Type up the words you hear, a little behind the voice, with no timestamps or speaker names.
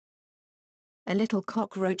a little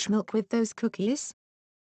cockroach milk with those cookies?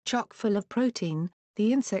 Chock full of protein,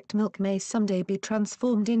 the insect milk may someday be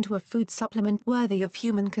transformed into a food supplement worthy of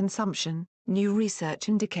human consumption, new research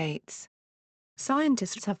indicates.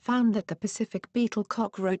 Scientists have found that the Pacific beetle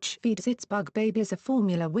cockroach feeds its bug babies a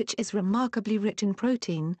formula which is remarkably rich in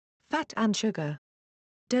protein, fat and sugar.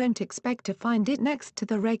 Don't expect to find it next to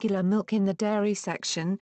the regular milk in the dairy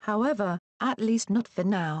section, however, at least not for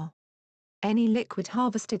now. Any liquid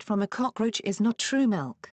harvested from a cockroach is not true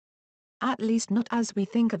milk. At least not as we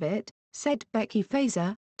think of it, said Becky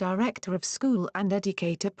Facer, director of school and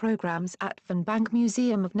educator programs at Fernbank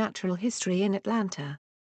Museum of Natural History in Atlanta.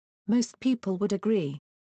 Most people would agree.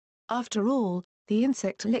 After all, the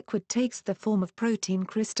insect liquid takes the form of protein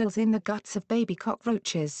crystals in the guts of baby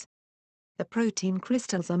cockroaches. The protein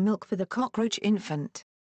crystals are milk for the cockroach infant.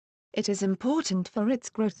 It is important for its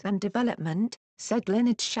growth and development, said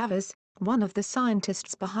Leonard Chavas, one of the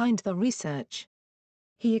scientists behind the research.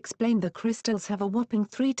 He explained the crystals have a whopping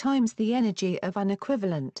 3 times the energy of an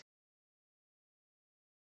equivalent